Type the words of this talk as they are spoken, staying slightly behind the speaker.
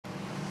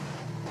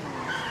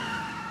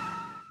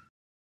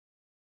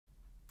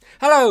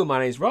Hello, my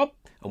name's Rob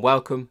and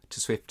welcome to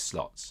Swift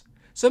Slots.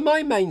 So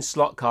my main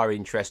slot car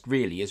interest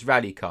really is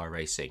rally car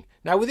racing.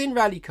 Now within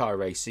rally car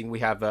racing we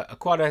have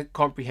quite a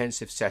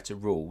comprehensive set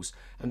of rules,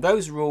 and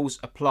those rules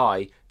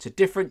apply to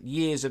different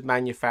years of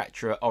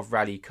manufacture of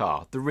rally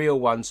car, the real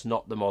ones,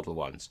 not the model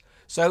ones.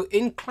 So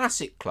in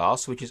classic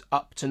class, which is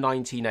up to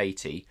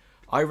 1980,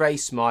 I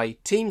race my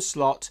Team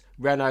Slot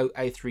Renault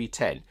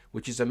A310,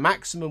 which is a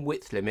maximum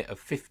width limit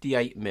of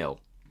 58mm.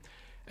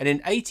 And in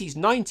 80s,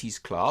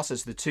 90s class,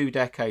 as the two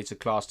decades are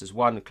classed as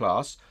one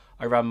class,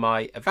 I run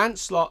my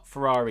Advanced Slot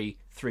Ferrari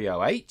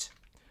 308,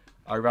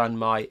 I run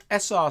my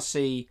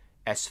SRC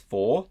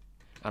S4,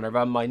 and I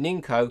run my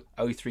Ninko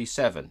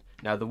 037.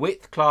 Now the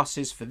width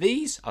classes for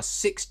these are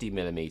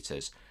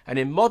 60mm, and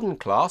in modern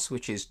class,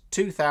 which is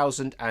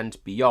 2000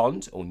 and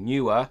beyond or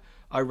newer,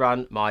 I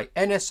run my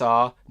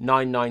NSR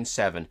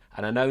 997.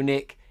 And I know,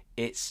 Nick,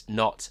 it's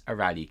not a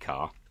rally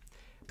car.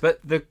 But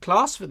the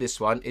class for this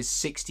one is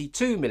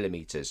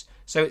 62mm.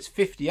 So it's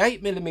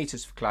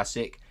 58mm for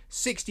classic,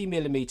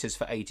 60mm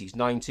for 80s,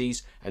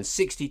 90s, and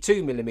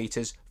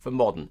 62mm for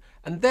modern.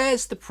 And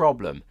there's the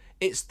problem.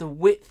 It's the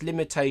width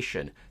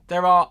limitation.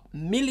 There are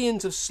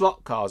millions of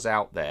slot cars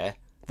out there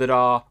that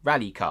are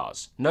rally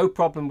cars. No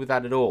problem with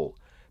that at all.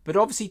 But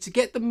obviously to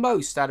get the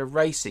most out of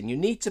racing, you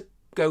need to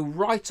go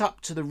right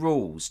up to the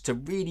rules to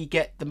really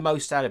get the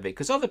most out of it,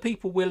 because other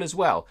people will as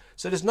well.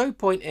 So there's no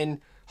point in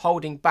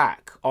holding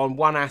back on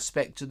one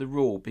aspect of the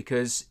rule,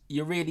 because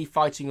you're really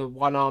fighting with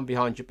one arm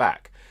behind your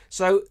back.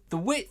 So the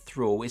width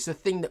rule is the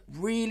thing that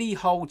really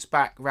holds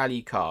back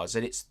rally cars,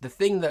 and it's the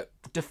thing that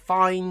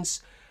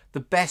defines the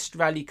best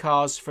rally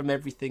cars from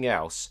everything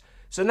else.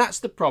 So that's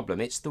the problem,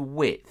 it's the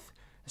width.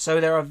 So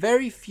there are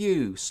very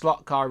few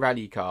slot car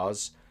rally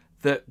cars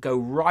that go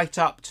right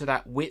up to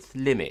that width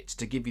limit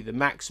to give you the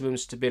maximum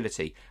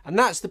stability. And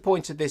that's the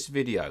point of this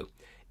video.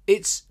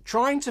 It's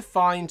trying to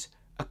find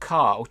a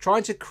car, or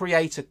trying to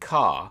create a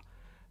car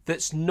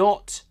that's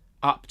not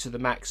up to the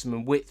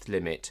maximum width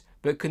limit,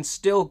 but can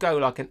still go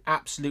like an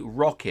absolute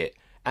rocket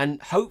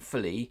and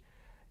hopefully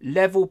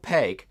level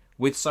peg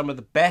with some of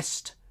the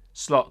best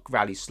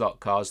rally slot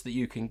cars that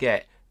you can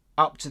get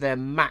up to their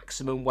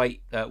maximum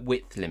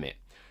width limit.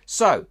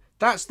 So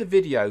that's the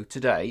video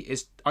today.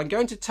 Is I'm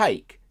going to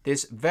take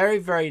this very,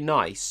 very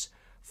nice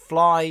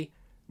Fly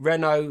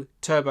Renault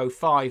Turbo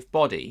 5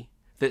 body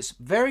that's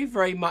very,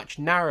 very much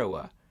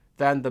narrower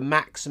than the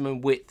maximum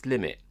width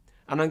limit,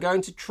 and I'm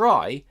going to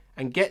try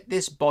and get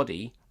this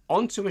body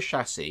onto a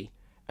chassis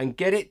and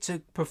get it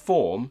to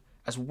perform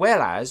as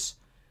well as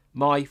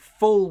my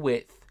full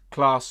width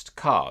classed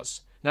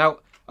cars. Now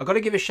I've got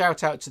to give a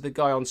shout out to the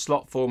guy on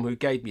Slot Forum who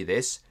gave me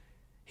this.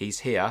 He's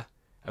here.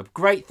 A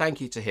great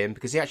thank you to him,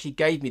 because he actually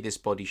gave me this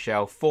body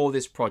shell for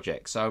this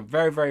project, so I'm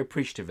very, very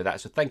appreciative of that,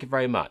 so thank you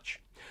very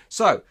much.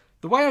 So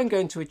the way I'm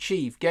going to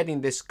achieve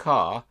getting this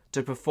car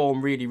to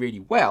perform really,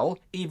 really well,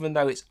 even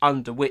though it's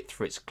under width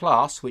for its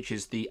class, which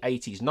is the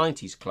 80s,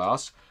 90s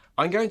class,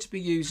 I'm going to be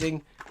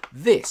using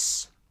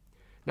this.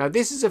 Now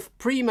this is a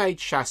pre-made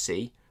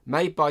chassis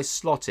made by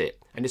Slot-It,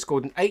 and it's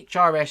called an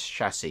HRS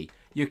chassis.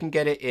 You can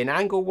get it in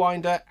angle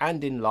winder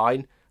and in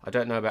line. I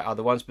don't know about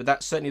other ones, but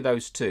that's certainly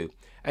those two.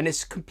 And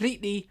it's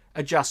completely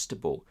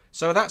adjustable.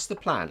 So that's the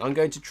plan. I'm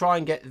going to try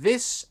and get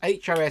this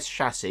HRS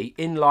chassis,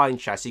 inline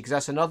chassis, because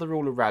that's another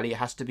rule of rally, it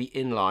has to be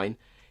inline,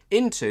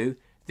 into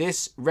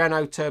this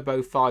Renault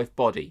Turbo 5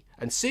 body,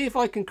 and see if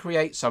I can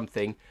create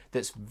something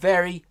that's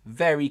very,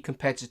 very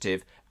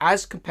competitive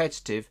as the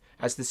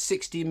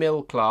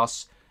 60mm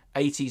class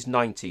 80s,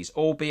 90s,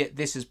 albeit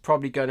this is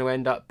probably going to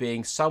end up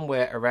being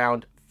somewhere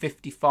around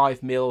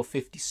 55mm,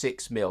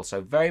 56mm,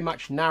 so very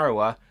much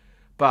narrower,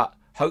 but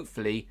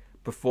hopefully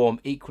perform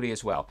equally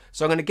as well.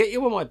 So I'm going to get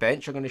you on my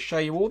bench, I'm going to show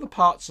you all the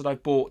parts that I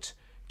bought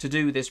to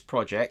do this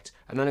project,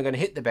 and then I'm going to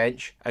hit the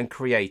bench and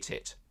create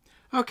it.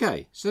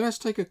 Okay, so let's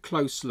take a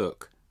close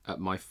look at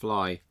my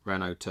Fly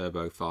Renault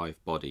Turbo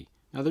 5 body.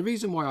 Now the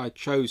reason why I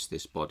chose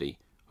this body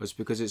was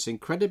because it's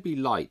incredibly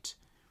light,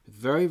 with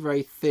very,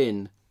 very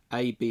thin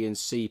A, B and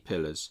C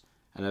pillars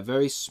and a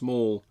very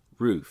small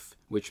roof,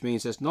 which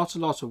means there's not a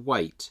lot of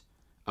weight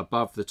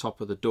above the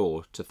top of the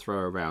door to throw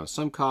around.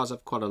 Some cars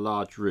have quite a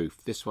large roof,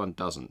 this one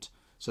doesn't.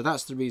 So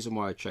that's the reason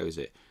why I chose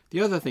it.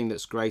 The other thing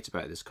that's great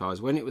about this car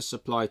is when it was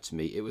supplied to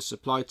me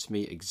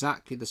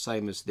exactly the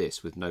same as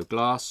this, with no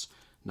glass,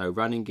 no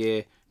running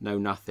gear, no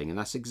nothing. And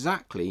that's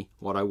exactly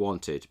what I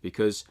wanted,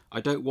 because I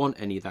don't want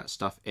any of that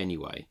stuff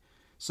anyway.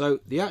 So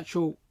the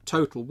actual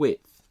total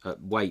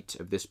weight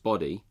of this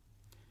body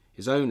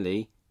is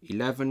only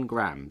 11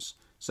 grams.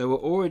 So we're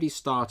already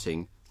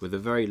starting with a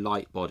very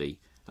light body.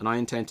 And I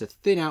intend to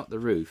thin out the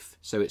roof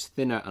so it's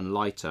thinner and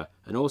lighter,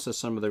 and also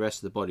some of the rest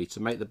of the body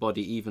to make the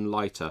body even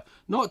lighter.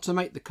 Not to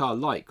make the car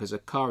light, because a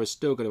car is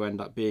still going to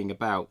end up being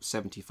about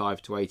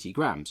 75 to 80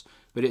 grams,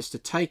 but it's to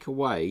take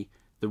away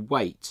the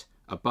weight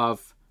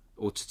above,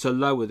 or to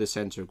lower the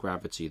centre of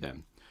gravity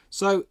then.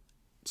 So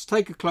let's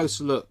take a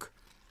closer look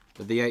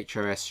at the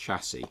HRS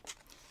chassis.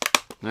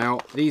 Now,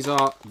 these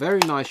are very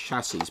nice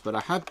chassis, but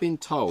I have been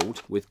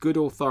told with good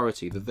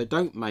authority that they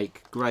don't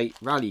make great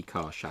rally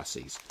car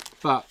chassis.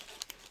 but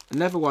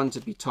never one to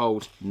be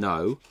told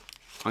no.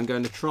 I'm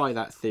going to try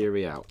that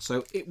theory out.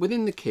 So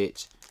within the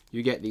kit,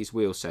 you get these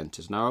wheel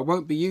centres. Now, I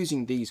won't be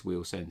using these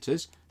wheel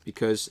centres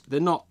because they're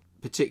not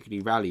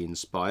particularly rally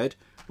inspired.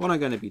 What I'm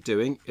going to be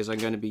doing is I'm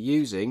going to be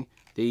using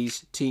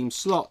these Team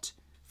Slot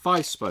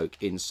 5-spoke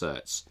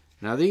inserts.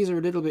 Now, these are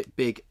a little bit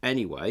big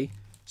anyway,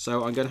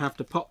 so I'm going to have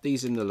to pop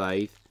these in the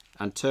lathe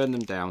and turn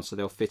them down so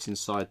they'll fit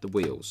inside the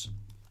wheels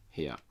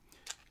here.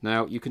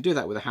 Now, you can do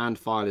that with a hand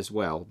file as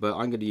well, but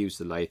I'm going to use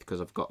the lathe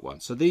because I've got one.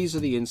 So these are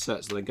the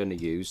inserts that I'm going to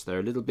use. They're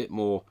a little bit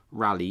more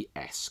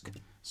rally-esque.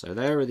 So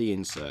there are the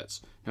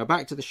inserts. Now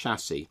back to the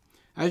chassis.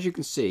 As you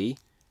can see,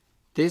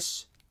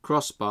 this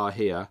crossbar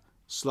here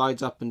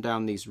slides up and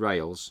down these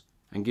rails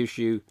and gives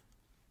you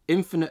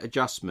infinite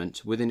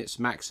adjustment within its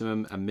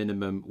maximum and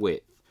minimum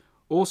width.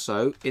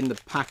 Also, in the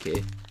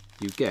packet,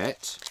 you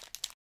get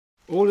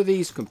all of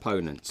these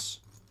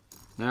components.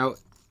 Now,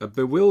 a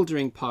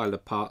bewildering pile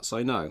of parts,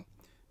 I know.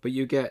 But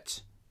you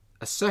get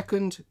a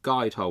second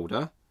guide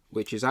holder,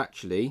 which is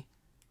actually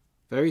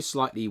very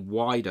slightly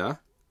wider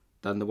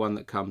than the one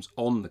that comes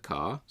on the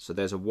car. So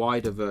there's a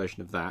wider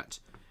version of that.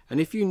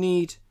 And if you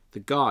need the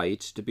guide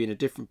to be in a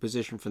different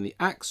position from the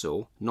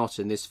axle, not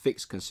in this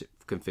fixed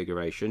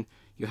configuration,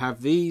 you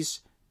have these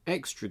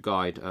extra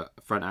guide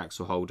front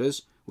axle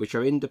holders, which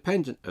are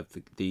independent of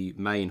the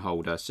main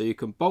holder. So you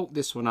can bolt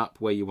this one up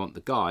where you want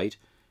the guide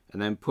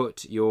and then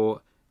put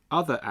your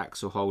other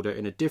axle holder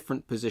in a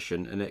different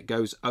position, and it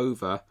goes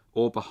over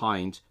or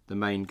behind the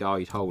main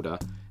guide holder.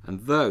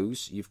 And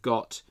those you've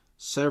got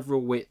several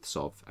widths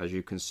of, as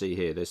you can see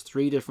here. There's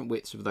 3 different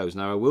widths of those.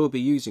 Now I will be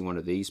using one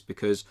of these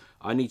because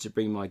I need to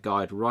bring my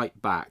guide right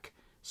back,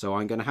 so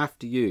I'm going to have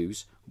to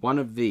use one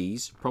of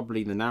these,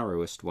 probably the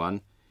narrowest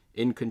one,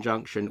 in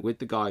conjunction with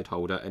the guide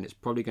holder, and it's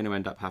probably going to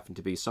end up having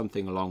to be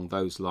something along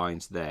those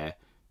lines there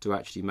to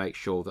actually make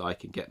sure that I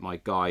can get my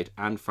guide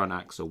and front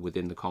axle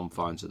within the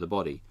confines of the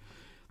body.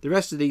 The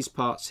rest of these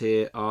parts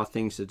here are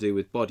things to do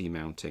with body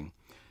mounting.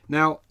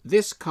 Now,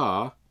 this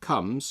car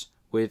comes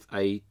with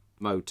a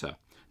motor.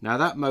 Now,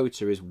 that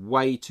motor is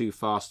way too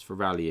fast for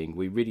rallying.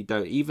 We really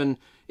don't, even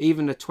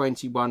a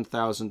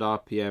 21,000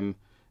 RPM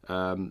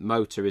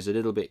motor is a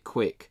little bit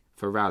quick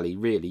for rally,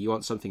 really. You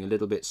want something a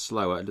little bit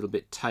slower, a little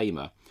bit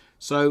tamer.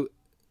 So,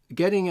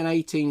 getting an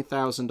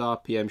 18,000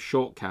 RPM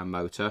short cam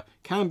motor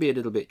can be a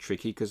little bit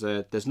tricky because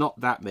there's not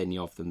that many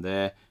of them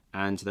there,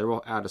 and they're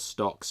all out of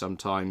stock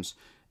sometimes.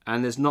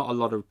 And there's not a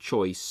lot of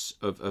choice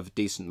of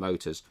decent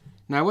motors.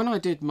 Now, when I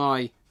did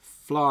my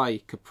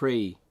Fly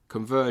Capri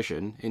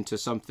conversion into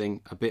something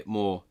a bit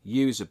more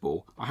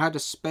usable, I had a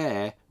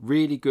spare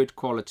really good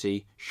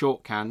quality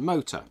short can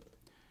motor.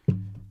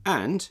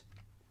 And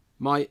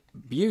my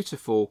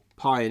beautiful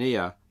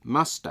Pioneer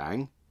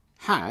Mustang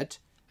had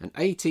an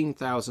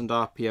 18,000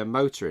 RPM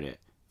motor in it.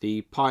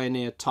 The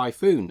Pioneer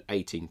Typhoon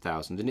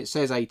 18,000, and it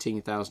says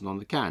 18,000 on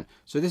the can.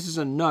 So this is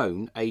a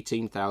known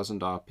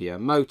 18,000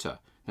 RPM motor.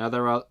 Now,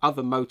 there are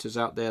other motors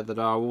out there that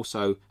are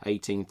also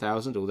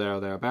 18,000 or there or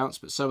thereabouts,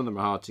 but some of them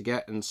are hard to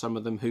get and some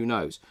of them, who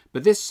knows.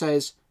 But this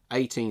says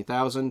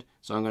 18,000,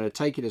 so I'm going to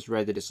take it as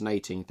read that it's an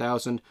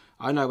 18,000.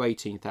 I know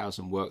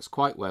 18,000 works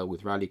quite well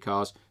with rally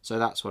cars, so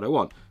that's what I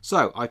want.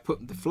 So I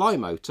put the Fly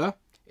motor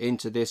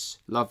into this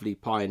lovely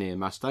Pioneer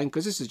Mustang,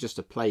 because this is just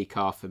a play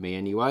car for me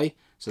anyway.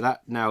 So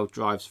that now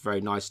drives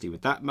very nicely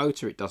with that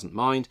motor, it doesn't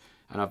mind.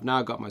 And I've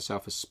now got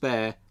myself a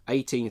spare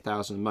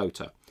 18,000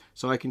 motor.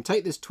 So I can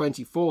take this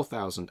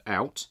 24,000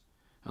 out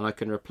and I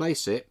can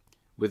replace it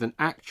with an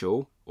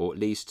actual, or at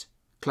least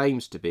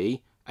claims to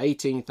be,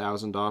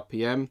 18,000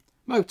 RPM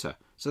motor.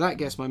 So that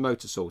gets my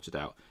motor sorted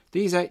out.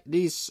 These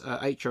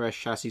HRS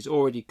chassis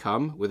already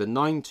come with a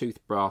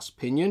 9-tooth brass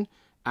pinion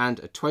and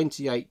a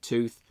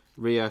 28-tooth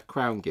rear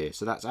crown gear.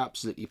 So that's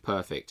absolutely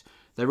perfect.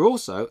 They're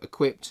also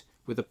equipped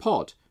with a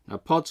pod. Now,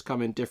 pods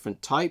come in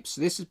different types.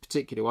 This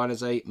particular one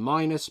is a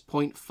minus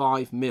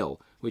 0.5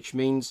 mil, which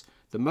means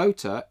the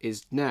motor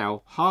is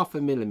now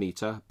 0.5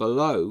 millimeter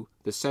below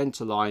the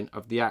center line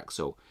of the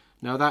axle.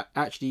 Now, that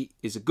actually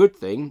is a good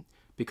thing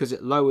because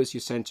it lowers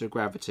your center of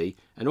gravity,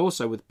 and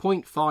also with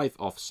 0.5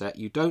 offset,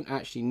 you don't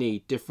actually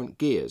need different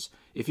gears.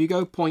 If you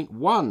go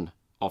 0.1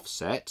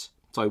 offset,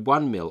 so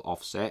 1 mil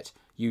offset,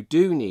 you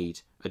do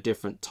need a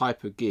different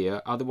type of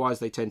gear, otherwise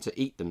they tend to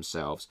eat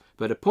themselves.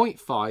 But at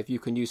 0.5 you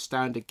can use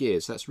standard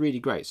gears. That's really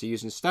great. So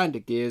using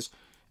standard gears,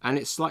 and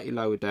it's slightly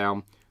lower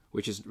down,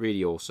 which is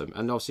really awesome.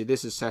 And obviously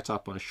this is set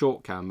up on a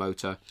short cam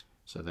motor,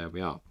 so there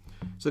we are.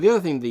 So the other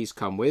thing these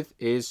come with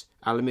is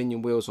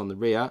aluminium wheels on the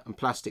rear and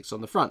plastics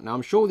on the front. Now,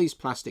 I'm sure these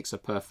plastics are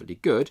perfectly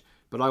good,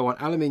 but I want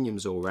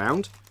aluminiums all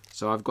round,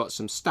 so I've got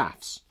some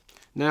staffs.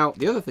 Now,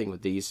 the other thing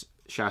with these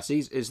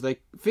chassis is they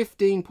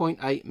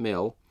 15.8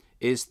 mil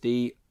is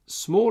the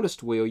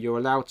smallest wheel you're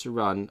allowed to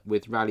run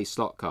with rally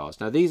slot cars.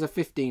 Now, these are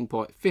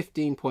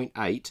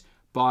 15.8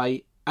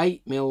 by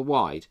 8 mil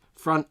wide,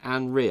 front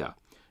and rear.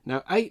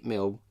 Now, 8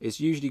 mil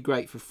is usually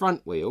great for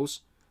front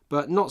wheels,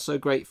 but not so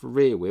great for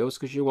rear wheels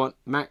because you want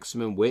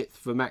maximum width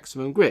for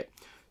maximum grip.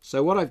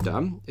 So what I've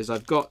done is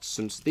I've got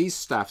these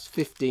staffs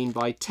 15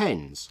 by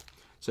 10s.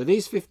 So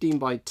these 15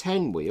 by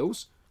 10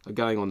 wheels are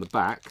going on the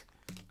back,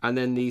 and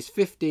then these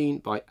 15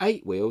 by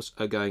 8 wheels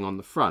are going on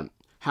the front.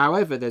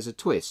 However, there's a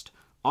twist.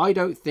 I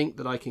don't think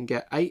that I can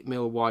get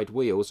 8mm wide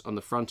wheels on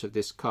the front of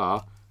this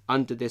car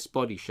under this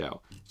body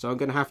shell. So I'm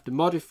going to have to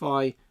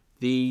modify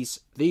these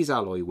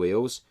alloy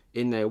wheels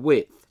in their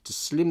width to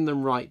slim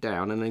them right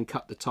down and then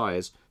cut the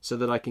tyres so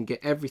that I can get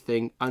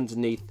everything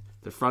underneath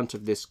the front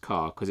of this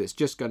car, because it's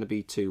just going to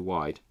be too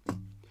wide.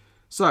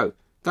 So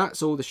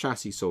that's all the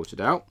chassis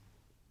sorted out.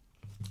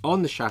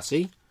 On the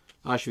chassis,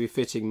 I should be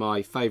fitting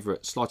my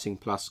favourite Slotting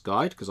Plus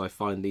guide, because I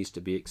find these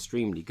to be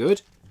extremely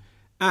good.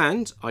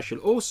 And I shall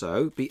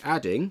also be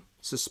adding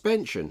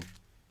suspension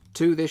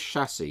to this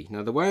chassis.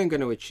 Now the way I'm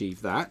going to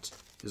achieve that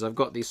is I've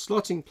got these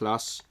Slotting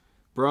Plus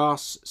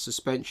brass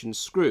suspension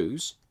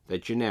screws. They're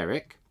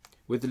generic,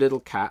 with the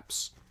little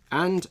caps,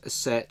 and a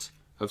set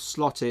of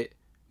Slot-It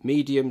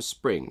medium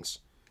springs.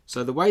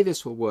 So the way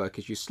this will work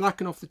is you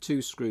slacken off the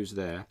 2 screws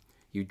there,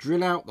 you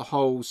drill out the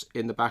holes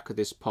in the back of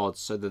this pod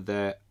so that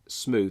they're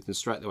smooth and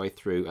straight the way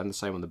through, and the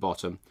same on the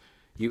bottom.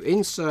 You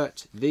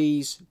insert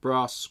these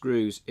brass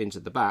screws into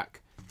the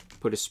back,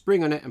 put a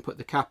spring on it and put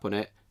the cap on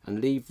it,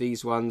 and leave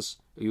these ones,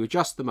 you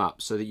adjust them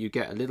up so that you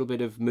get a little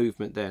bit of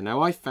movement there.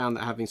 Now I found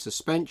that having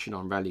suspension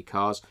on rally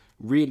cars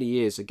really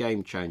is a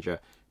game changer.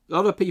 A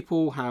lot of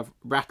people have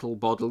rattle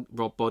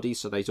rod bodies,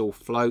 so they all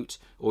float,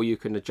 or you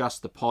can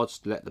adjust the pods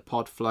to let the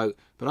pod float,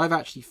 but I've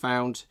actually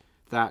found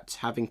that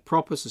having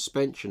proper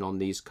suspension on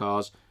these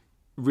cars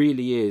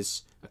really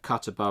is a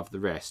cut above the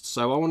rest.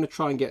 So I want to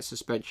try and get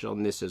suspension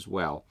on this as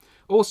well.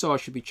 Also, I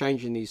should be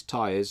changing these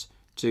tyres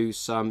to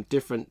some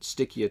different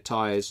stickier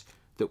tyres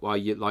that I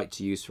like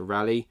to use for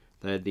rally.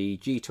 They're the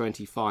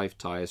G25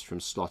 tyres from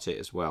Slot-It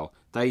as well.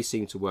 They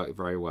seem to work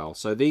very well.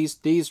 So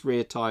these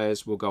rear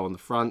tyres will go on the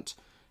front,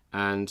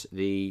 and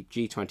the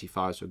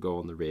G25s will go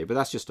on the rear, but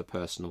that's just a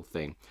personal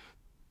thing.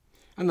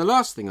 And the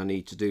last thing I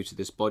need to do to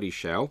this body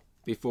shell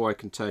before I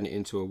can turn it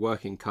into a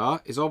working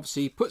car is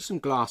obviously put some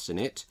glass in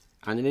it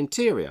and an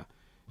interior.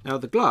 Now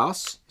the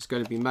glass is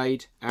going to be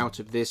made out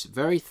of this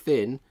very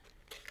thin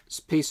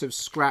piece of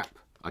scrap,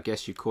 I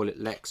guess you call it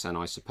Lexan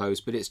I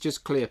suppose, but it's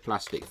just clear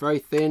plastic, very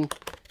thin,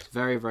 it's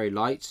very, very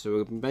light. So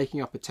we're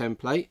making up a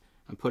template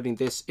and putting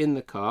this in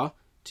the car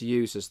to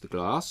use as the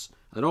glass,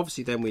 and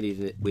obviously then we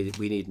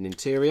need an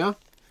interior,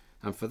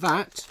 and for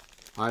that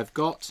I've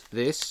got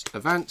this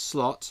Avant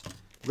Slot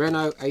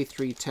Renault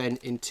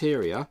A310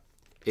 interior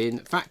in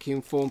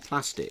vacuum form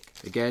plastic,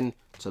 again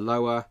to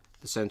lower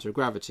the centre of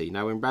gravity.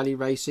 Now in rally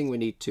racing we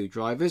need 2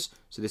 drivers,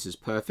 so this is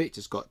perfect.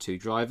 It's got 2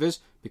 drivers.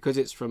 Because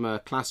it's from a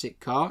classic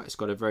car, it's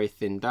got a very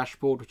thin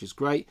dashboard, which is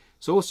great.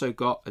 It's also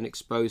got an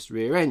exposed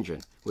rear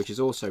engine, which is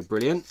also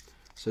brilliant.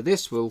 So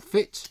this will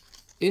fit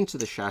into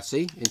the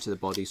chassis, into the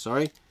body,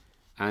 sorry,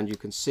 and you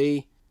can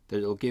see that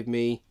it'll give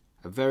me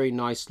a very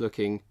nice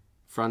looking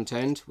front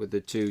end with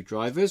the 2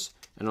 drivers,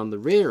 and on the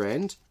rear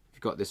end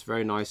you've got this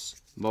very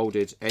nice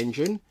moulded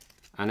engine,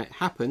 and it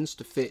happens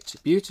to fit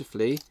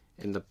beautifully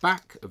in the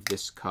back of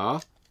this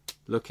car,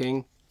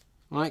 looking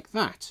like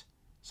that.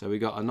 So we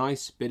got a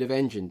nice bit of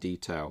engine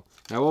detail.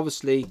 Now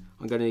obviously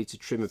I'm going to need to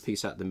trim a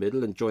piece out the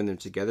middle and join them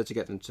together to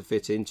get them to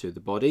fit into the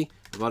body.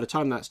 And by the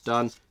time that's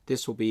done,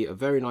 this will be a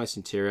very nice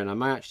interior, and I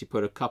may actually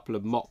put a couple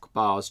of mock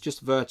bars,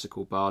 just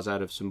vertical bars,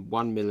 out of some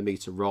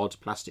 1mm rod,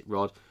 plastic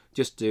rod,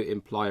 just to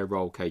imply a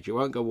roll cage. It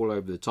won't go all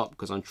over the top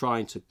because I'm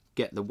trying to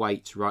get the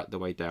weight right the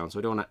way down, so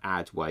I don't want to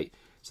add weight.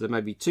 So there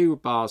may be 2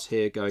 bars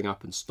here going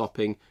up and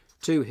stopping,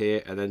 2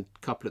 here, and then a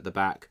couple at the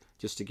back,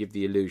 just to give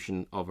the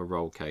illusion of a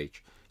roll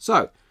cage.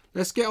 So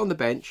let's get on the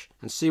bench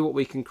and see what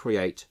we can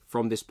create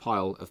from this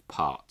pile of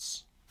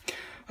parts.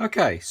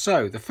 Okay,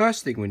 so the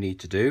first thing we need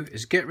to do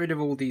is get rid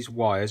of all these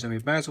wires, and we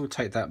may as well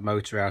take that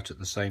motor out at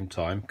the same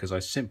time because I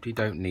simply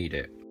don't need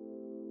it.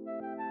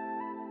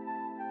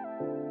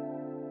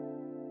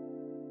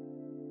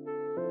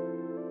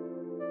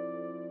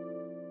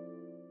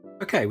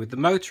 Okay, with the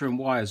motor and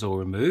wires all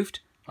removed,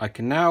 I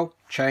can now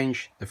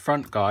change the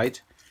front guide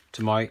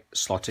to my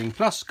Slotting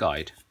Plus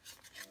guide.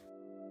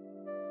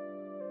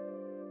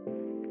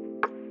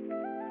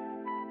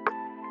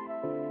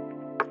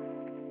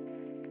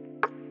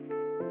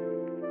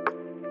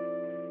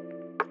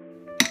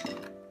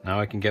 Now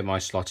I can get my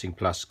Slotting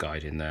Plus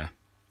guide in there.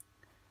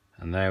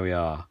 And there we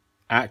are.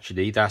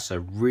 Actually, that's a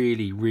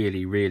really,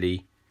 really,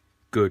 really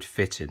good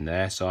fit in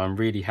there, so I'm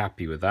really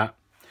happy with that.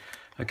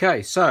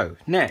 Okay, so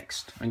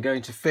next I'm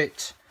going to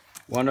fit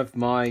one of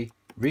my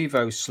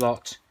Revo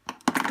Slot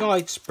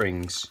guide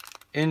springs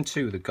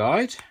into the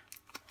guide,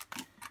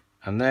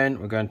 and then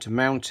we're going to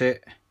mount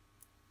it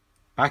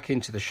back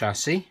into the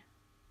chassis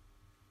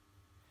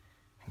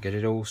and get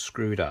it all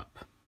screwed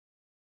up.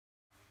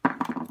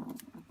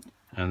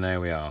 And there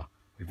we are.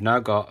 We've now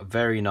got a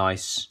very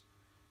nice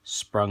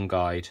sprung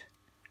guide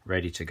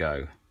ready to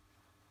go.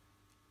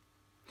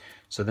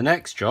 So the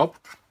next job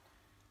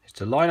is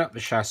to line up the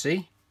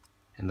chassis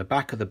in the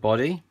back of the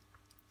body,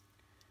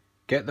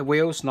 get the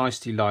wheels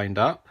nicely lined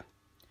up,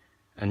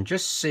 and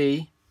just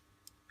see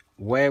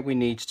where we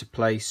need to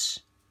place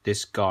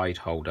this guide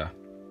holder.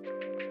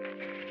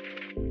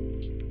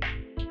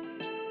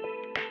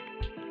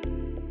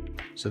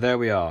 So there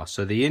we are.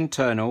 So the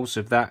internals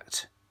of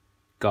that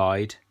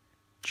guide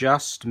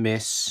just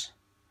miss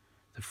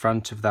the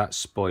front of that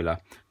spoiler.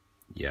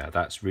 Yeah,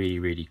 that's really,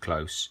 really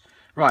close.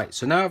 Right,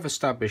 so now I've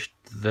established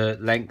the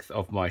length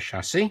of my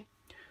chassis.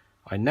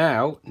 I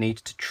now need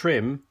to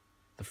trim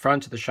the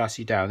front of the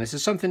chassis down. This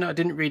is something that I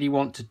didn't really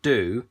want to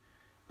do,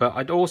 but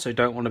I also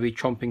don't want to be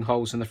chomping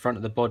holes in the front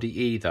of the body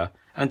either.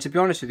 And to be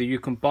honest with you, you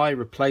can buy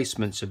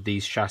replacements of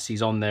these chassis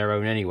on their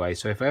own anyway.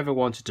 So if I ever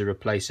wanted to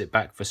replace it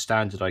back for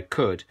standard, I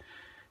could.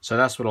 So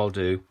that's what I'll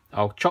do.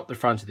 I'll chop the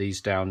front of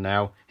these down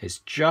now. It's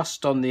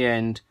just on the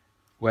end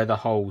where the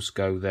holes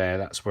go there.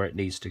 That's where it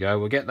needs to go.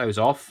 We'll get those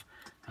off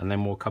and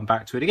then we'll come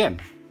back to it again.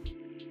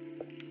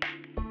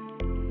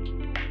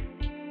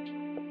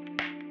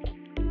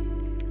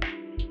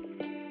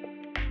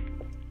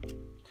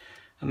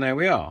 And there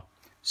we are.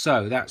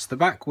 So that's the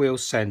back wheel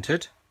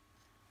centered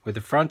with the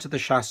front of the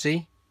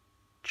chassis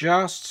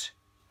just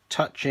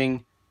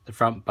touching the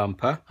front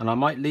bumper, and I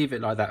might leave it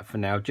like that for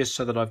now just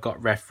so that I've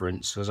got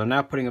reference, because I'm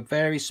now putting a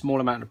very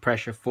small amount of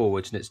pressure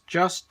forwards and it's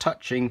just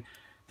touching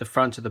the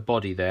front of the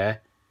body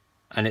there,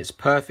 and it's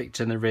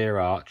perfect in the rear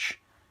arch,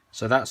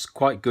 so that's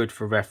quite good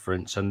for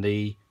reference. And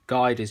the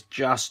guide is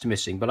just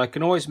missing, but I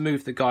can always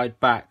move the guide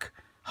back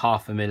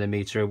 0.5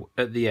 millimeter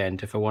at the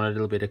end if I want a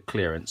little bit of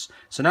clearance.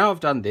 So now I've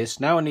done this,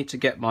 now I need to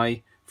get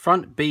my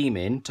front beam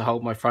in to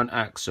hold my front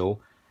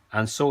axle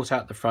and sort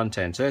out the front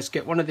end. So let's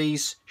get one of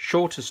these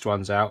shortest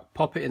ones out,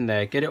 pop it in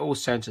there, get it all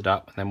centered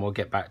up, and then we'll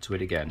get back to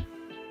it again.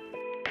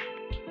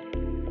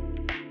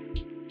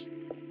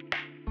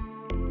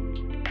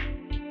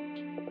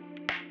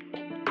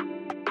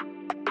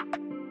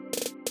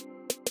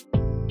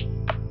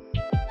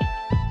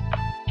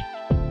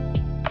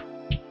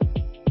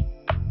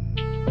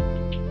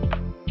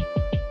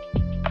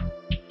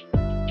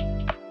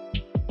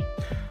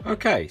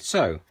 Okay,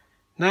 so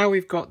now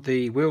we've got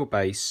the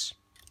wheelbase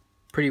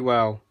pretty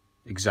well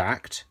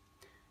exact,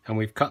 and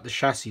we've cut the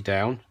chassis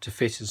down to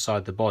fit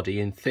inside the body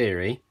in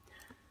theory.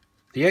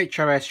 The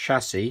HRS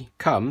chassis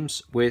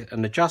comes with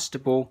an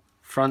adjustable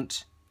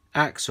front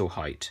axle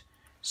height.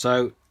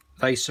 So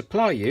they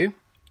supply you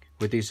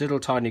with these little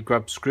tiny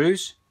grub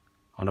screws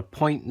on a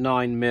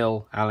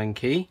 0.9mm Allen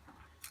key.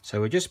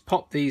 So we'll just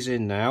pop these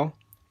in now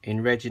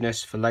in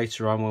readiness for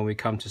later on when we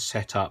come to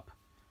set up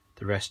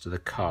the rest of the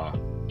car.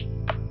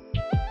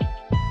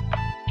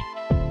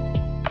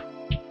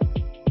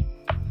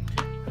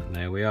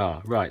 We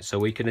are right, so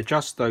we can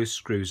adjust those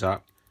screws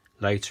up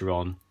later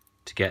on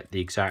to get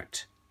the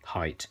exact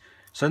height.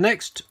 So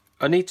next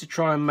I need to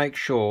try and make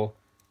sure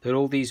that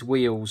all these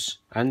wheels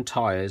and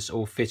tires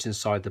all fit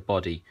inside the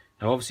body.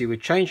 Now obviously we're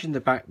changing the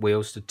back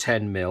wheels to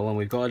 10mm and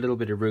we've got a little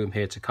bit of room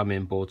here to come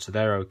inboard, so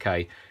they're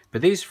okay,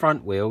 but these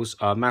front wheels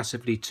are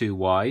massively too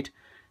wide.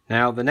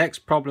 Now the next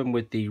problem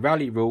with the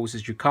rally rules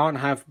is you can't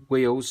have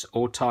wheels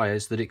or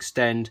tires that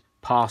extend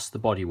past the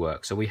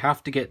bodywork, so we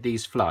have to get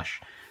these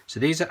flush. So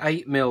these are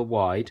 8mm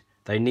wide.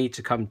 They need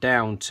to come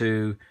down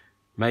to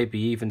maybe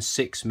even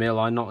 6mm.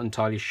 I'm not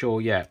entirely sure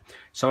yet.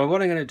 So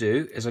what I'm going to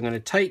do is I'm going to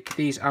take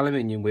these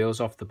aluminium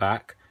wheels off the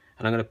back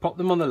and I'm going to pop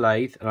them on the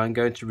lathe, and I'm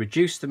going to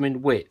reduce them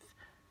in width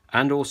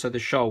and also the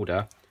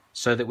shoulder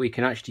so that we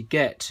can actually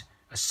get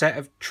a set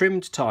of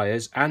trimmed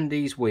tyres and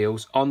these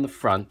wheels on the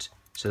front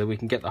so that we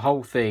can get the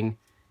whole thing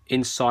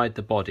inside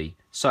the body.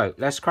 So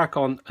let's crack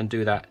on and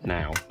do that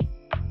now.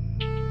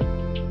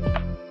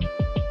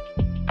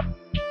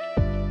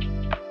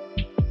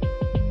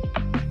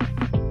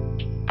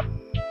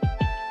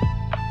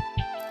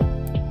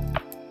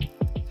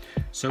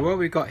 So what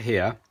we've got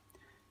here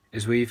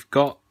is we've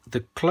got the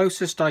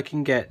closest I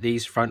can get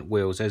these front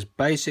wheels. There's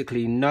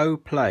basically no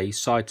play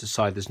side to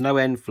side. There's no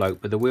end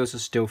float, but the wheels are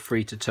still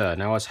free to turn.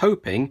 Now I was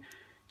hoping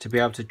to be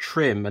able to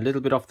trim a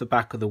little bit off the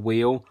back of the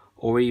wheel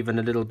or even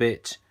a little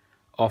bit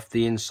off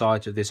the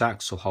inside of this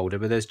axle holder,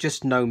 but there's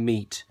just no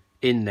meat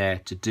in there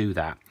to do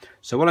that.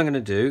 So what I'm going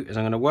to do is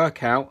I'm going to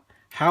work out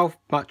how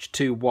much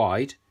too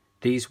wide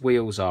these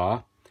wheels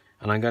are,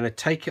 and I'm going to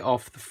take it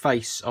off the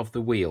face of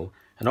the wheel.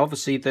 And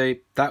obviously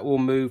that will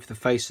move the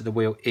face of the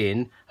wheel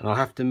in, and I'll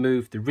have to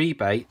move the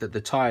rebate that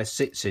the tyre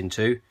sits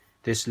into,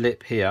 this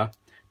lip here,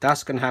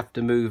 that's going to have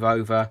to move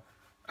over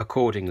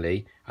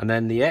accordingly. And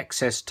then the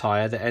excess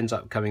tyre that ends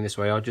up coming this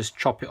way, I'll just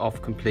chop it off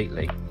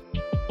completely.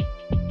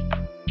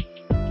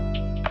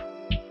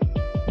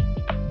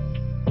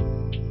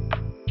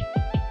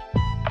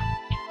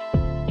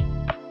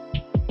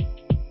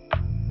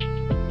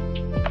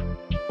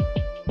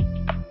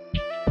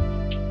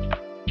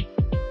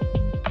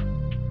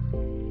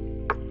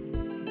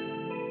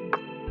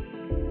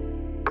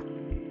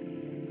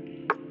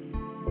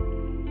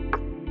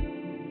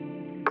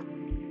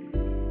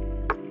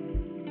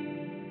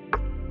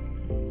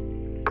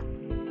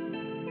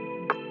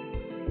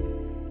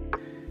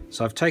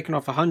 So I've taken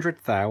off 100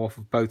 thou off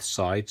of both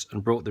sides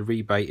and brought the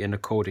rebate in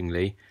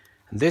accordingly.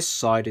 And this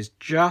side is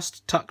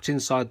just tucked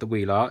inside the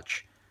wheel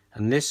arch,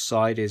 and this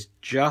side is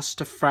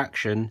just a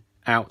fraction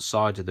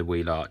outside of the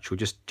wheel arch, or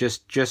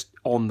just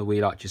on the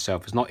wheel arch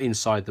itself. It's not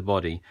inside the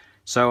body.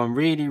 So I'm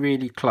really,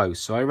 really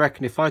close. So I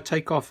reckon if I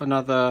take off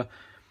another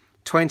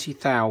 20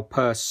 thou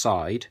per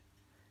side.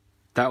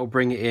 That will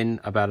bring it in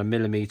about 1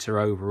 millimetre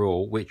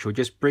overall, which will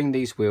just bring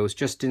these wheels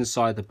just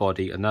inside the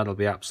body, and that'll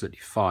be absolutely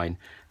fine.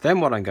 Then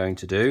what I'm going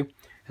to do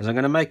is I'm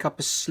going to make up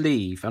a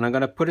sleeve, and I'm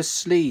going to put a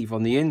sleeve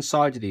on the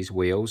inside of these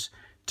wheels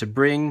to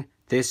bring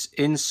this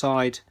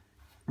inside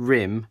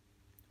rim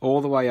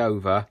all the way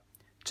over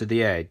to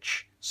the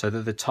edge so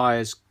that the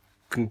tyres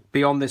can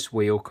be on this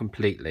wheel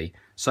completely.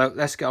 So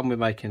let's get on with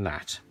making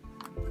that.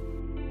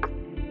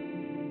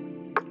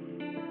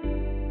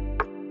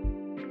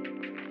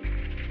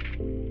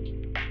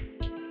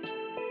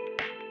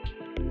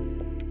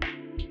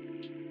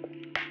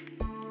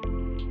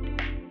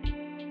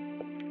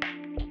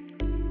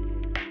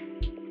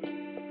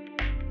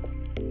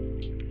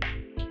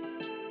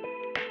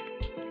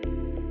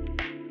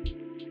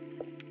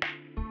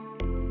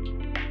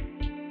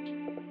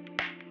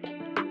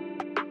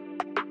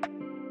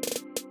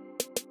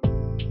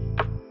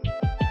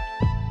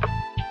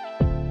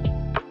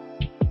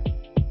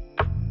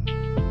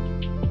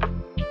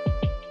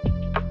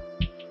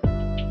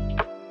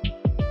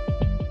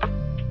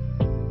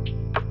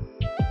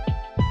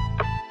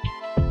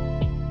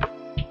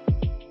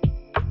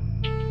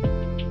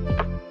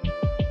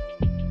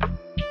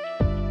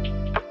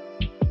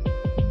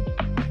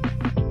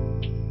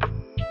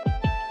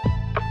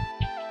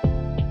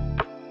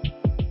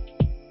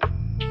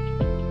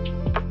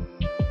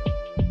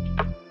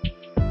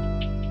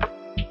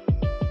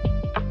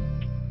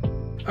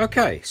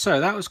 Okay,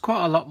 so that was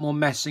quite a lot more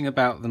messing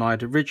about than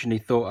I'd originally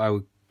thought I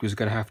was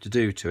going to have to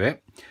do to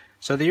it.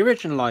 So the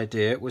original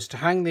idea was to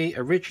hang the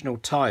original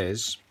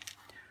tyres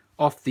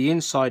off the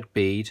inside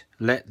bead,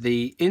 let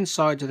the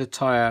inside of the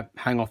tyre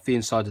hang off the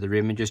inside of the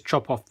rim and just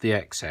chop off the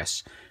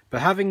excess.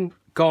 But having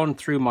gone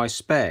through my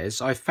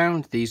spares, I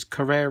found these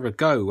Carrera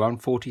Go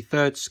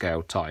 1/43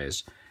 scale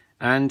tyres,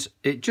 and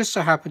it just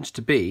so happens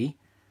to be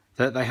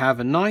that they have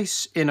a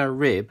nice inner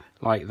rib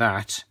like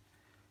that.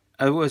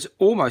 It was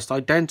almost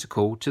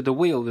identical to the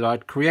wheel that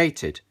I'd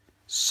created.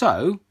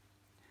 So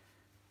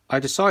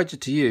I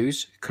decided to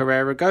use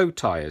Carrera Go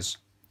tyres,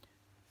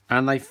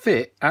 and they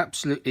fit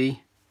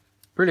absolutely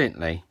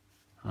brilliantly.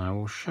 I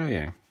will show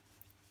you.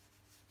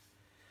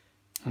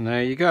 And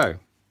there you go.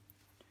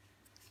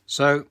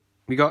 So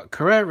we got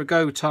Carrera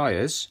Go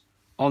tyres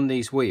on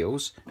these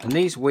wheels, and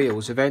these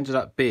wheels have ended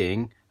up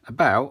being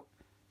about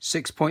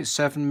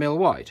 6.7 mil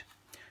wide.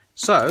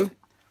 So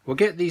we'll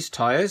get these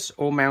tyres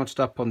all mounted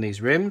up on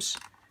these rims,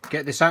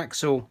 get this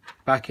axle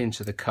back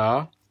into the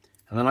car,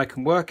 and then I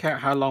can work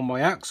out how long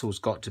my axle's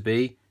got to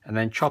be and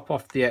then chop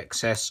off the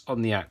excess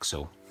on the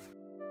axle.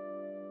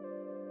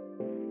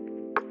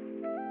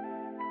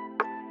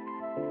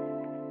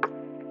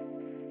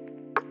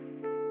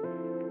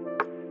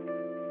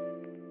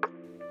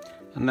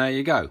 And there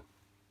you go.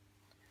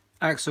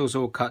 Axle's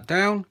all cut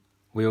down,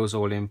 wheels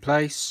all in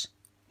place.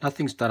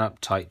 Nothing's done up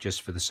tight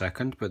just for the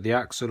second, but the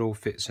axle all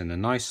fits in there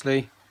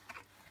nicely,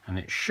 and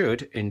it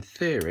should, in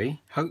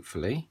theory,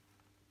 hopefully,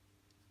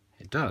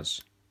 it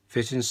does,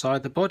 fit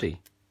inside the body,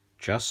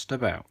 just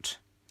about.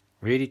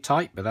 Really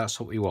tight, but that's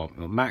what we want.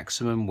 We want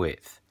maximum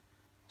width.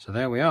 So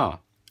there we are.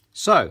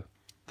 So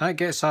that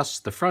gets us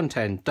the front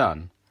end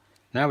done.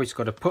 Now we've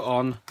got to put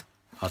on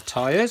our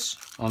tyres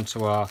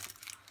onto our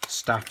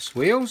Staff's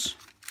wheels,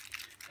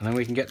 and then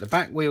we can get the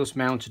back wheels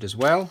mounted as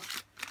well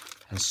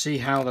and see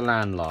how the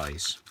land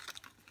lies.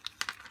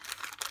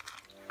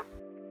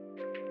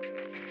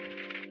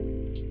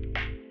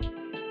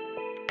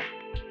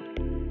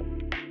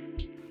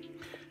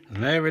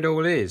 And there it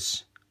all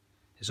is.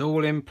 It's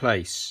all in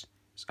place.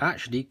 It's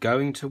actually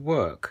going to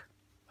work,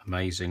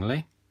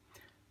 amazingly.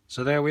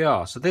 So there we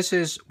are. So this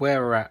is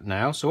where we're at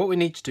now. So what we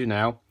need to do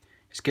now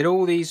is get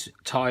all these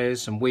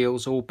tyres and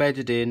wheels all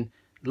bedded in,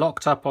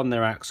 locked up on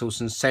their axles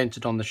and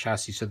centered on the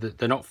chassis so that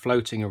they're not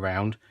floating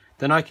around.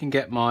 Then I can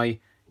get my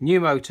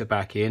new motor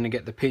back in and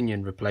get the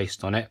pinion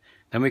replaced on it.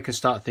 Then we can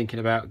start thinking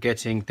about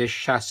getting this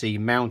chassis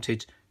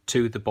mounted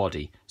to the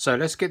body. So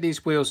let's get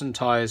these wheels and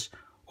tyres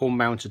all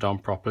mounted on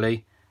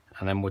properly,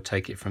 and then we'll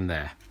take it from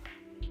there.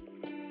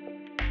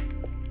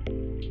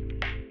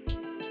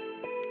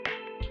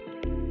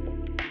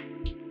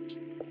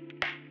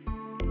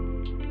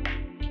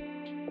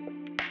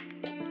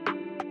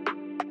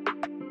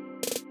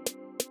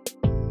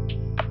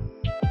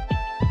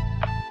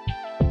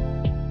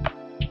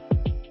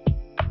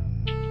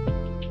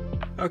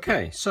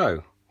 Okay,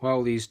 so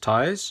while these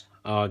tyres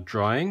are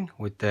drying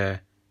with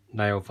their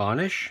nail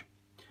varnish,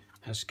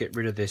 let's get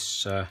rid of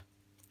this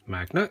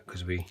magnet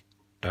because we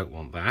don't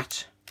want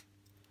that.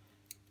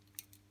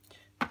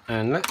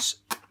 And let's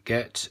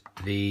get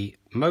the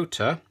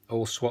motor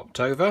all swapped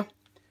over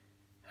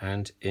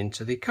and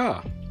into the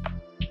car.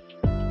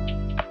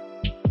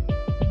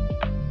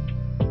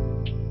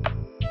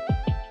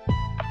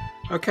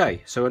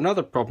 Okay, so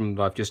another problem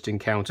that I've just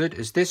encountered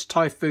is this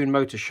Typhoon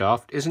motor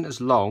shaft isn't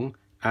as long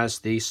as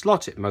the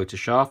Slot-It motor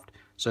shaft,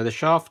 so the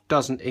shaft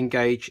doesn't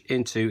engage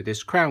into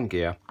this crown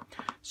gear.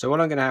 So what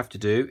I'm going to have to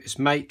do is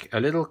make a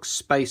little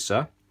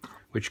spacer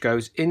which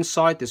goes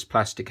inside this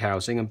plastic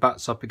housing and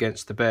butts up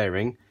against the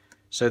bearing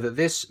so that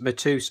this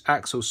Matus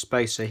axle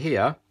spacer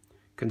here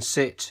can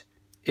sit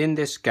in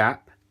this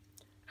gap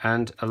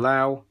and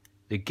allow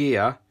the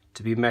gear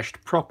to be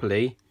meshed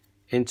properly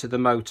into the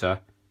motor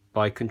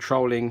by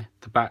controlling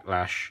the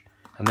backlash.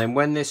 And then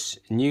when this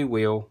new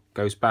wheel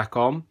goes back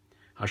on,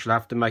 I shall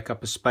have to make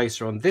up a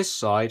spacer on this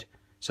side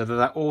so that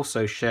that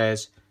also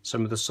shares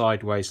some of the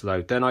sideways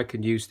load. Then I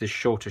can use this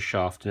shorter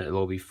shaft and it'll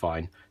all be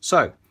fine.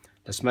 So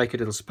let's make a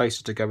little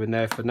spacer to go in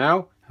there for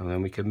now, and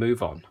then we can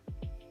move on.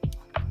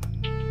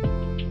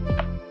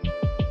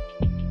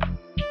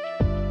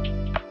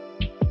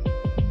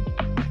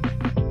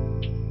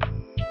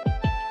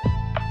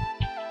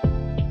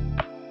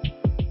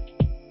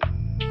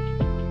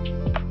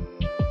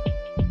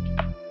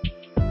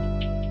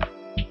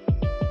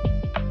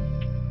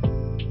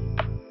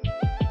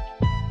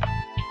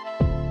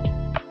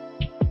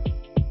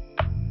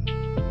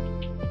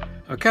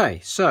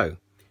 Okay, so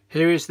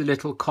here is the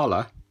little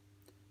collar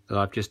that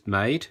I've just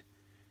made,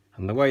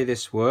 and the way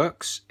this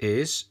works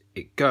is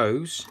it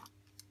goes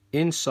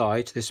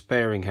inside this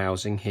bearing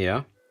housing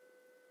here.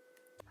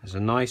 There's a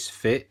nice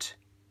fit,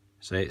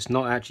 so it's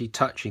not actually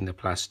touching the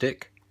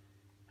plastic,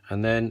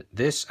 and then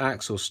this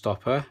axle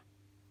stopper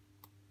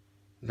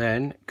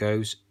then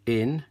goes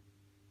in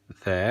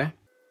there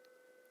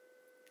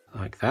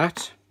like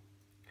that,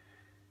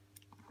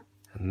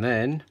 and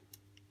then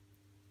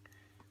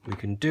we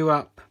can do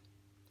up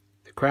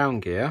the crown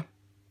gear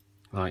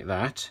like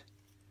that,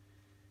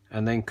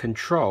 and then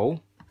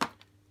control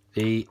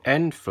the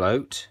end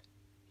float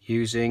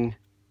using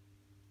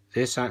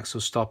this axle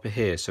stopper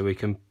here. So we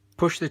can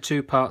push the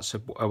two parts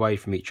away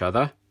from each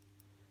other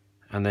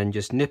and then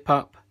just nip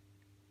up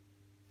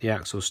the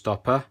axle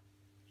stopper,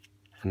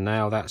 and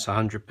now that's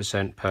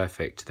 100%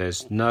 perfect.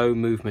 There's no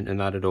movement in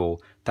that at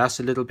all. That's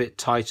a little bit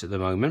tight at the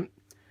moment,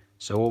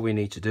 so all we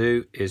need to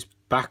do is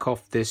back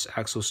off this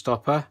axle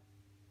stopper,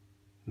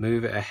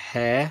 move it a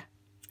hair,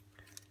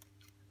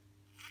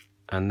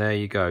 and there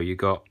you go. You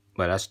got,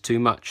 well, that's too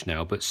much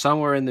now, but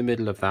somewhere in the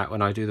middle of that,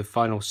 when I do the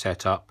final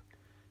setup,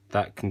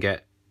 that can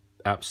get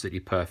absolutely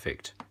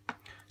perfect.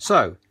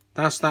 So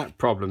that's that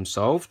problem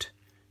solved.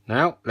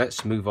 Now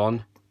let's move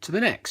on to the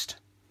next.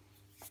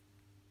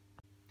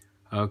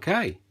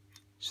 Okay,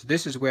 so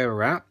this is where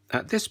we're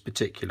at this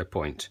particular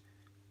point.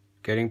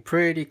 Getting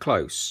pretty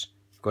close.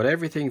 Got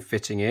everything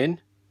fitting in,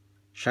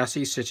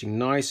 chassis sitting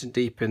nice and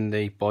deep in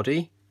the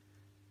body,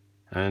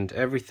 and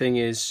everything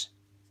is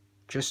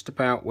just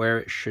about where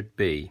it should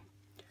be.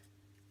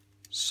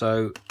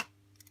 So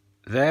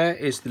there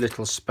is the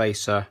little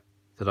spacer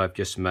that I've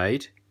just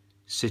made,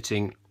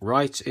 sitting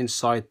right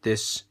inside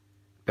this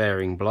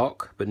bearing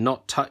block but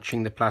not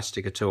touching the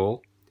plastic at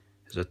all.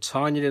 There's a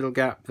tiny little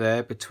gap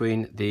there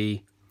between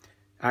the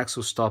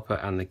axle stopper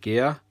and the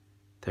gear.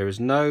 There is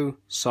no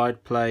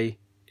side play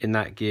in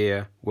that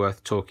gear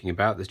worth talking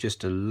about. There's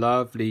just a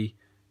lovely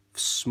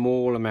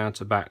small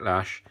amount of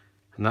backlash,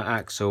 and that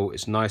axle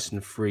is nice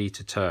and free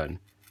to turn.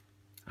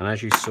 And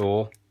as you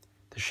saw,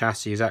 the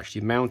chassis is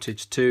actually mounted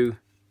to,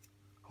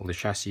 or the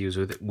chassis is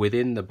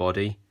within the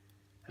body,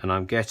 and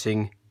I'm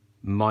getting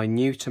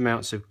minute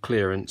amounts of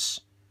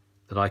clearance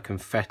that I can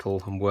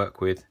fettle and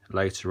work with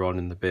later on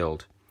in the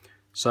build.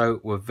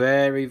 So we're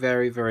very,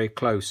 very, very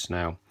close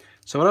now.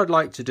 So what I'd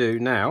like to do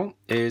now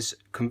is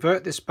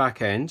convert this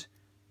back end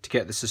to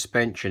get the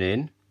suspension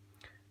in,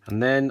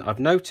 and then I've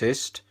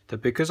noticed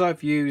that because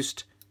I've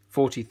used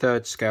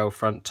 43rd scale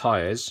front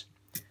tyres,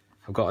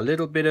 I've got a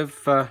little bit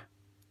of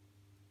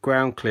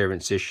ground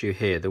clearance issue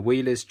here. The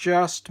wheel is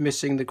just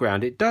missing the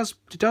ground. It does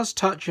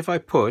touch if I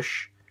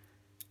push,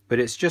 but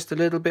it's just a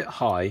little bit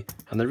high,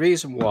 and the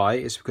reason why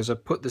is because I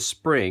put the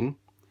spring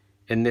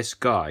in this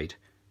guide.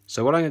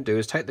 So what I'm going to do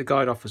is take the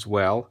guide off as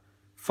well,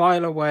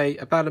 file away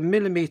about 1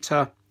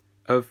 millimetre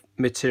of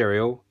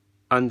material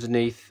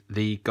underneath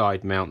the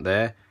guide mount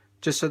there,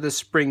 just so the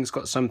spring's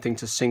got something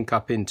to sink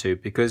up into,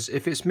 because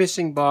if it's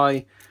missing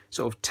by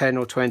sort of 10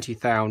 or 20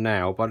 thou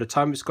now, by the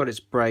time it's got its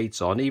braids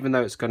on, even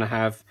though it's going to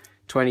have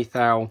 20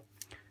 thou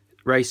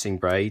racing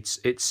braids,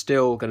 it's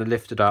still going to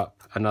lift it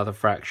up another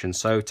fraction.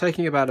 So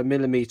taking about 1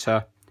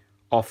 millimetre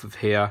off of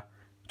here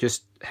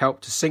just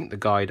help to sink the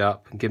guide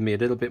up and give me a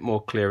little bit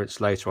more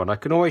clearance later on. I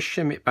can always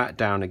shim it back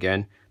down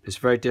again. It's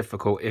very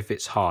difficult if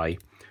it's high.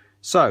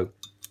 So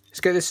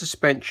let's get this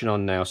suspension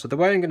on now. So the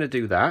way I'm going to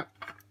do that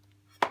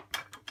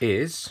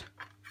is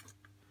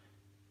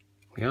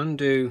we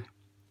undo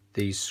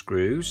these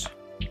screws.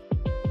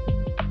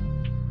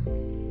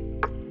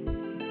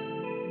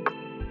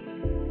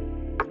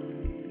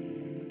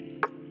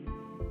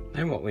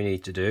 Then what we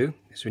need to do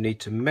is we need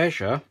to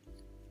measure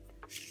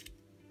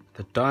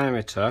the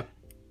diameter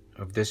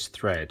of this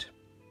thread.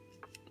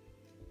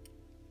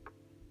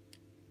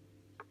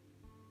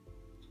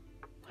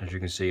 As you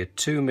can see, a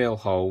 2mm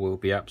hole will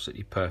be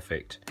absolutely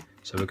perfect.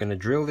 So we're going to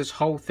drill this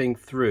whole thing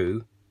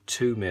through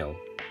 2mm.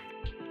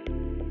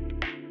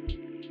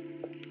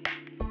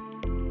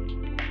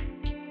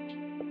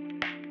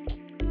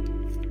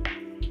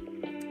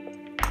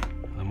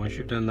 And once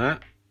you've done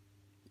that,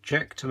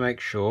 check to make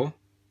sure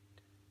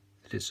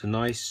that it's a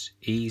nice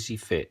easy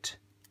fit.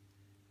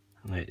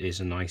 and it is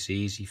a nice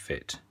easy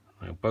fit.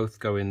 They'll both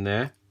go in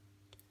there,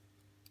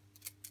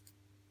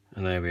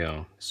 and there we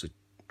are. So it's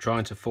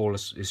trying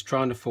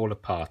to fall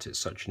apart. It's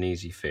such an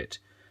easy fit.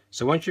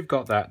 So once you've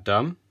got that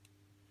done,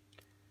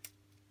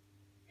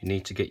 you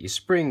need to get your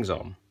springs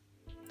on.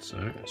 So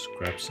let's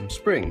grab some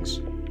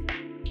springs.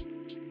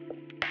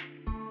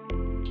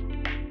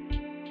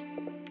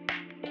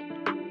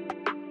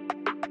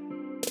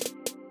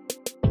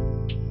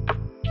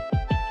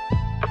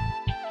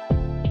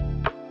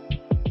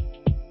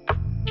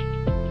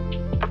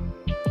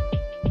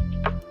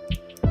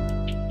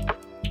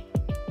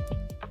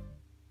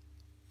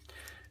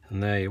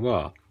 And there you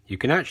are. You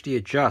can actually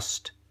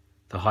adjust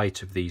the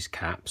height of these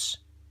caps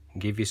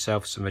and give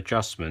yourself some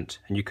adjustment,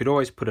 and you could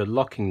always put a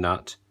locking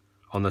nut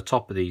on the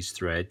top of these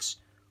threads,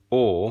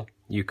 or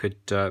you could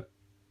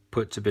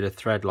put a bit of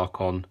thread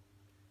lock on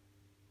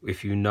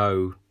if you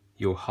know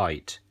your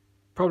height.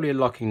 Probably a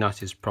locking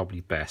nut is probably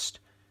best.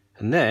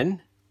 And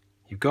then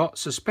you've got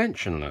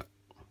suspension, look.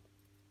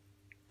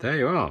 There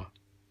you are.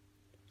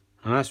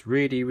 And that's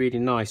really, really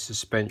nice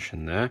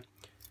suspension there.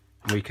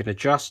 And we can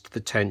adjust the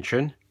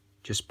tension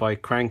just by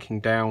cranking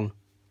down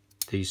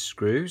these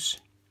screws,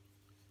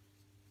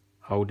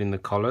 holding the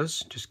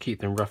collars, just keep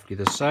them roughly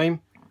the same,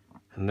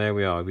 and there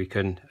we are. We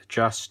can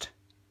adjust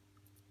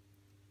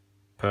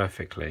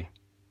perfectly.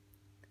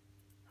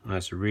 And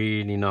that's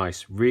really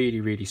nice,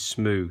 really, really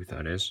smooth,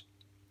 that is.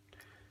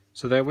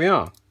 So there we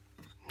are.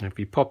 And if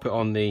we pop it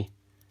on the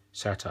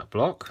setup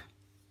block,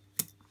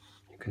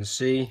 you can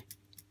see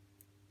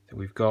that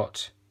we've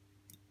got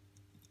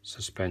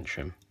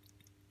suspension.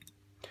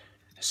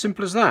 As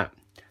simple as that.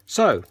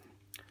 So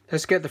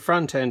let's get the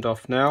front end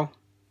off now,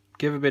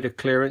 give a bit of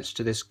clearance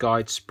to this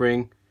guide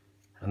spring,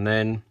 and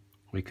then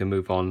we can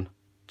move on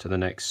to the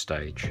next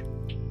stage.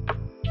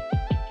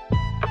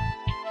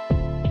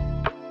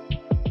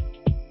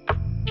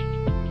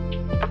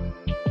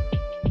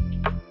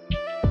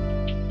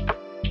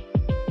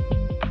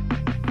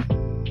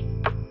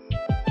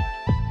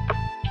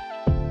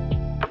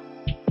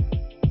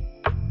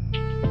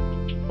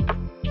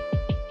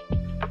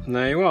 And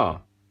there you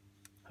are.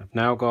 I've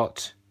now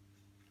got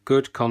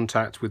good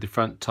contact with the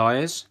front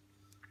tyres,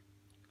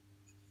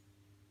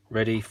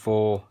 ready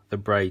for the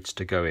braids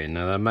to go in.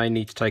 Now I may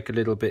need to take a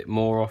little bit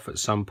more off at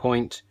some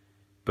point,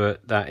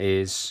 but that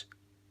is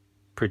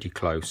pretty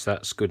close.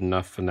 That's good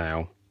enough for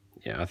now.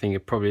 Yeah, I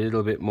think probably a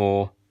little bit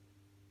more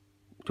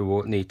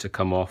will need to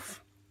come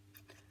off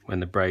when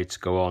the braids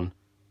go on,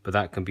 but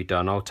that can be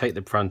done. I'll take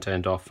the front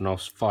end off and I'll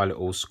file it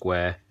all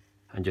square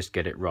and just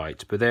get it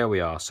right. But there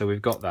we are. So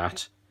we've got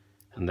that,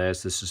 and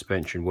there's the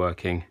suspension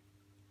working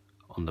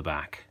on the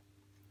back.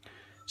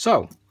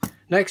 So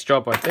next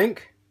job, I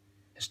think,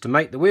 is to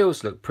make the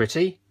wheels look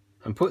pretty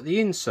and put the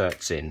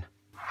inserts in.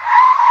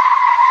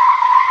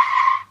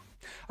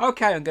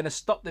 Okay, I'm going to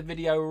stop the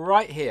video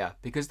right here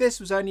because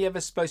this was only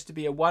ever supposed to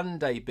be a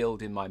one-day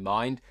build in my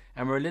mind,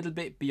 and we're a little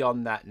bit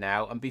beyond that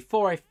now. And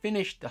before I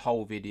finish the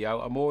whole video,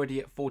 I'm already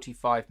at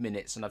 45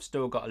 minutes and I've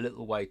still got a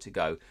little way to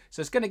go.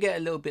 So it's going to get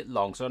a little bit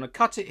long. So I'm going to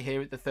cut it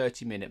here at the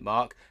 30-minute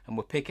mark, and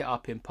we'll pick it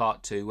up in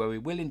part 2 where we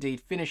will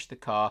indeed finish the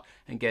car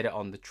and get it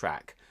on the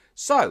track.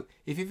 So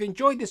if you've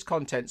enjoyed this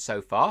content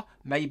so far,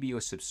 maybe you'll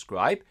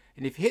subscribe,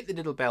 and if you hit the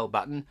little bell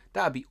button,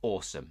 that would be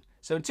awesome.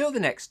 So until the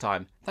next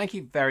time, thank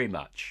you very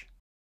much.